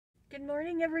Good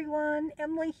morning, everyone.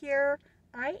 Emily here.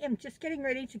 I am just getting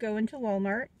ready to go into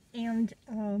Walmart, and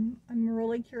I'm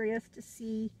really curious to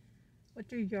see what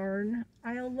their yarn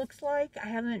aisle looks like. I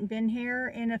haven't been here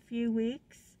in a few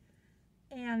weeks,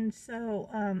 and so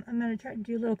I'm going to try to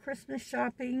do a little Christmas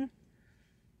shopping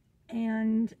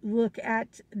and look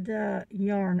at the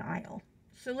yarn aisle.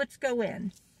 So let's go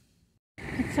in.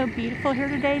 It's so beautiful here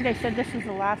today. They said this is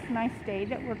the last nice day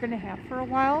that we're going to have for a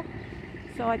while,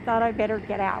 so I thought I better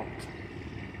get out.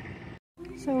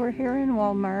 So we're here in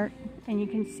Walmart, and you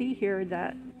can see here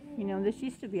that, you know, this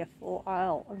used to be a full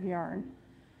aisle of yarn.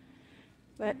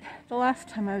 But the last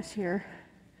time I was here,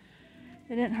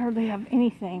 they didn't hardly have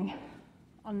anything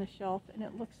on the shelf, and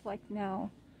it looks like now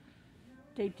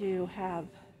they do have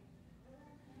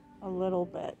a little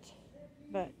bit,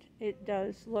 but it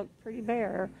does look pretty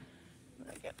bare.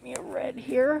 Let me get me a red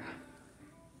here.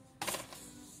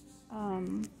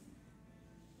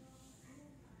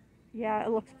 Yeah, it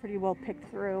looks pretty well picked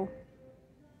through.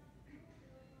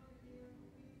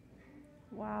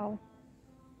 Wow.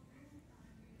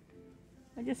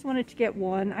 I just wanted to get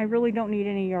one. I really don't need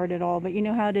any yarn at all, but you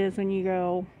know how it is when you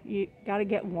go, you gotta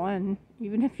get one,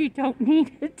 even if you don't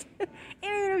need it. And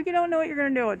even if you don't know what you're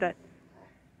gonna do with it.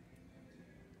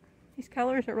 These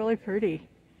colors are really pretty.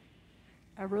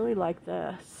 I really like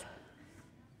this.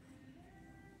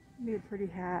 It'd be a pretty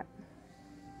hat.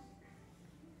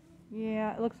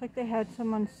 Yeah, it looks like they had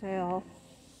some on sale.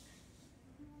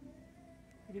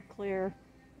 Pretty clear.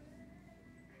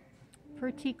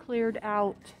 Pretty cleared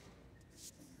out.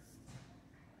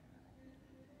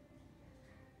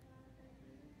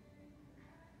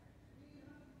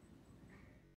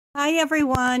 Hi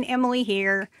everyone, Emily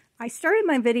here. I started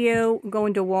my video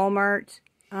going to Walmart.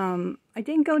 I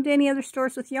didn't go to any other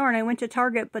stores with yarn. I went to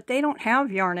Target, but they don't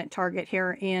have yarn at Target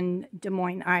here in Des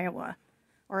Moines, Iowa,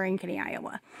 or Ankeny,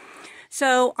 Iowa.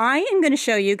 So I am going to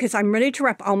show you, because I'm ready to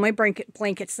wrap all my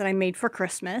blankets that I made for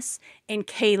Christmas. And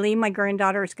Kaylee, my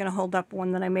granddaughter, is going to hold up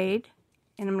one that I made.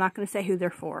 And I'm not going to say who they're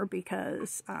for,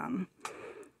 because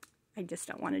I just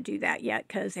don't want to do that yet,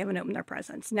 because they haven't opened their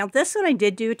presents. Now this one I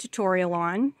did do a tutorial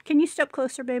on. Can you step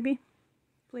closer, baby?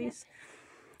 Please. Yeah.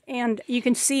 And you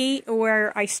can see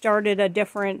where I started a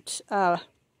different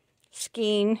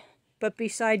skein. But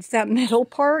besides that middle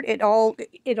part, it all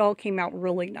came out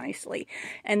really nicely.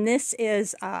 And this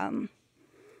is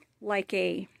like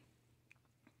a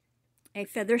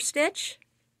feather stitch.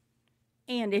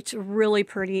 And it's really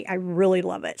pretty. I really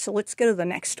love it. So let's go to the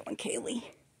next one, Kaylee.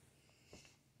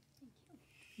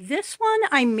 This one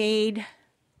I made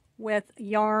with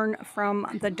yarn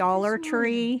from the Dollar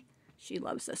Tree. She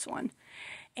loves this one.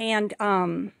 And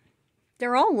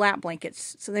they're all lap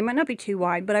blankets, so they might not be too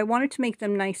wide, but I wanted to make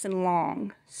them nice and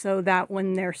long so that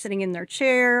when they're sitting in their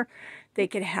chair, they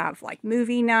could have like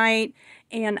movie night.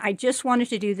 And I just wanted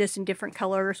to do this in different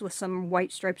colors with some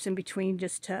white stripes in between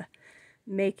just to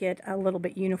make it a little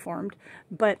bit uniformed.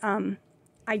 But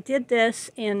I did this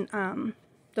in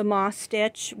the moss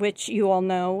stitch, which you all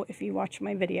know if you watch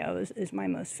my videos is my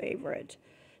most favorite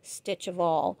stitch of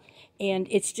all. And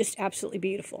it's just absolutely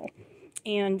beautiful.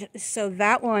 And so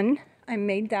that one, I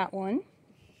made that one,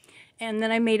 and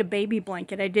then I made a baby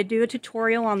blanket. I did do a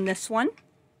tutorial on this one.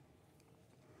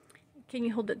 Can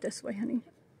you hold it this way, honey?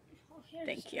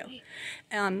 Thank you.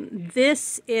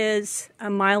 This is a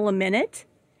mile a minute,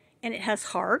 and it has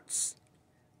hearts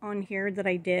on here that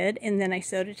I did, and then I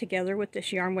sewed it together with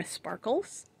this yarn with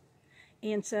sparkles.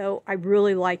 And so I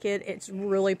really like it. It's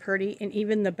really pretty, and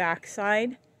even the back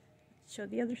side. Show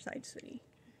the other side, sweetie.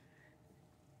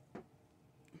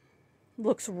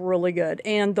 Looks really good.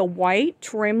 And the white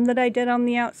trim that I did on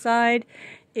the outside,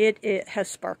 it has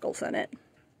sparkles in it.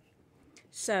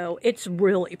 So it's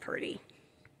really pretty.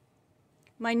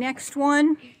 My next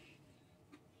one,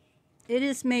 it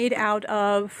is made out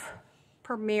of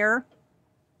Premier.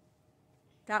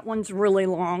 That one's really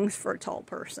long for a tall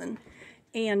person.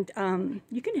 And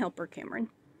you can help her, Cameron.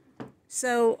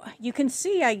 So you can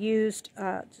see I used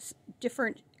just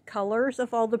different colors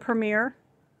of all the Premier.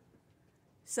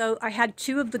 So I had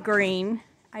two of the green,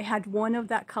 I had one of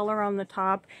that color on the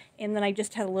top, and then I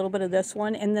just had a little bit of this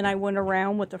one, and then I went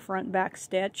around with the front back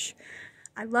stitch.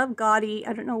 I love gaudy.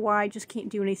 I don't know why I just can't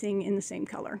do anything in the same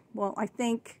color. Well, I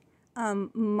think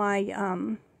my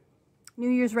New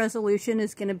Year's resolution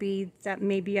is going to be that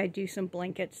maybe I do some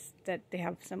blankets that they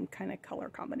have some kind of color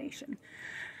combination.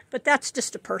 But that's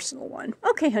just a personal one.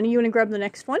 Okay, honey, you want to grab the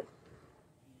next one?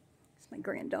 It's my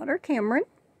granddaughter, Cameron.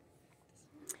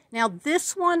 Now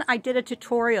this one I did a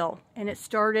tutorial, and it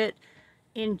started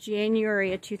in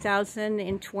January of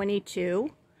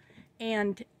 2022,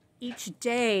 and each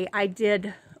day I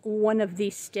did one of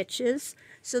these stitches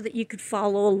so that you could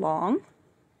follow along.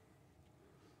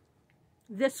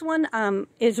 This one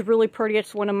is really pretty.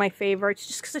 It's one of my favorites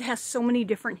just because it has so many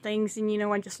different things, and you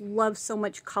know, I just love so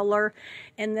much color.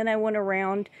 And then I went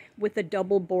around with a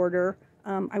double border.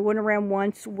 I went around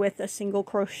once with a single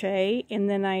crochet, and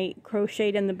then I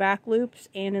crocheted in the back loops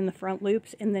and in the front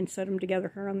loops, and then sewed them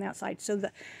together here on that side. So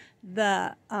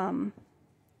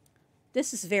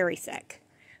this is very thick,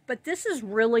 but this is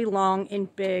really long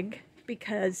and big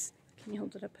because, can you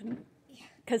hold it up, honey? Yeah.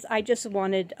 Because I just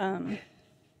wanted, I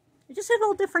just have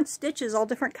all different stitches, all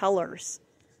different colors.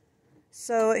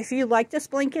 So if you like this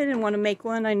blanket and want to make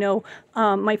one, I know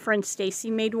my friend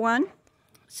Stacy made one.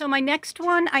 So my next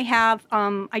one I have,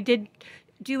 I did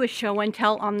do a show and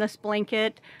tell on this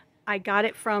blanket. I got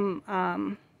it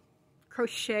from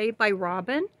Crochet by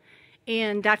Robin,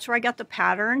 and that's where I got the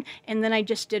pattern, and then I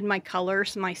just did my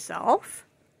colors myself.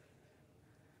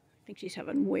 I think she's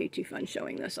having way too fun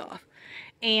showing this off.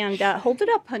 And hold it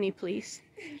up, honey, please.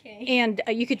 Okay. And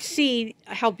you could see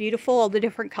how beautiful all the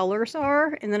different colors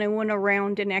are. And then I went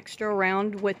around an extra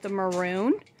round with the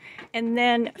maroon. And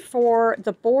then for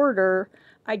the border,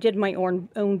 I did my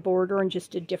own border and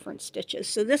just did different stitches.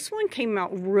 So this one came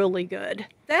out really good.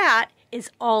 That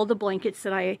is all the blankets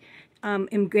that I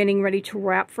am getting ready to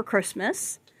wrap for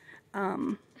Christmas.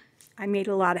 I made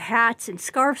a lot of hats and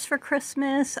scarves for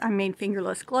Christmas. I made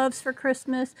fingerless gloves for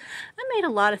Christmas. I made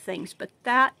a lot of things, but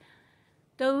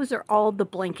those are all the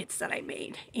blankets that I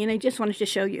made, and I just wanted to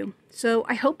show you. So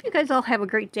I hope you guys all have a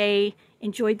great day.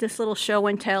 Enjoyed this little show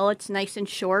and tell. It's nice and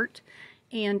short,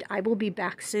 and I will be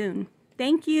back soon.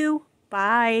 Thank you.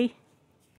 Bye.